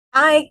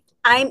Hi,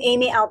 I'm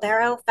Amy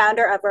Albero,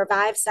 founder of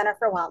Revive Center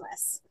for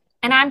Wellness.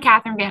 And I'm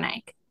Catherine van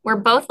Eyck. We're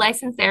both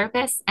licensed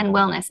therapists and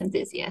wellness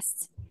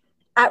enthusiasts.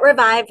 At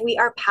Revive, we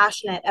are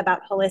passionate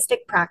about holistic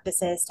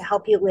practices to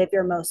help you live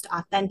your most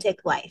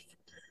authentic life.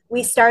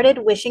 We started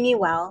wishing you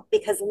well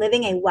because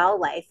living a well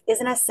life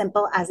isn't as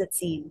simple as it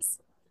seems.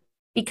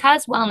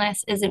 Because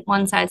wellness isn't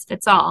one size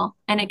fits all,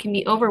 and it can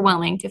be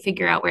overwhelming to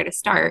figure out where to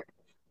start,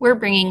 we're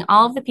bringing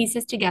all of the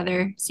pieces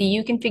together so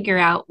you can figure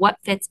out what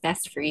fits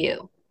best for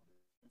you.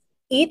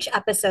 Each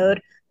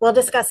episode will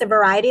discuss a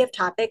variety of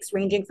topics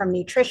ranging from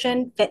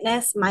nutrition,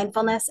 fitness,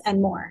 mindfulness,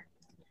 and more.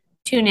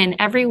 Tune in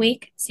every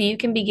week so you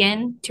can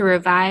begin to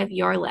revive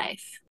your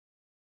life.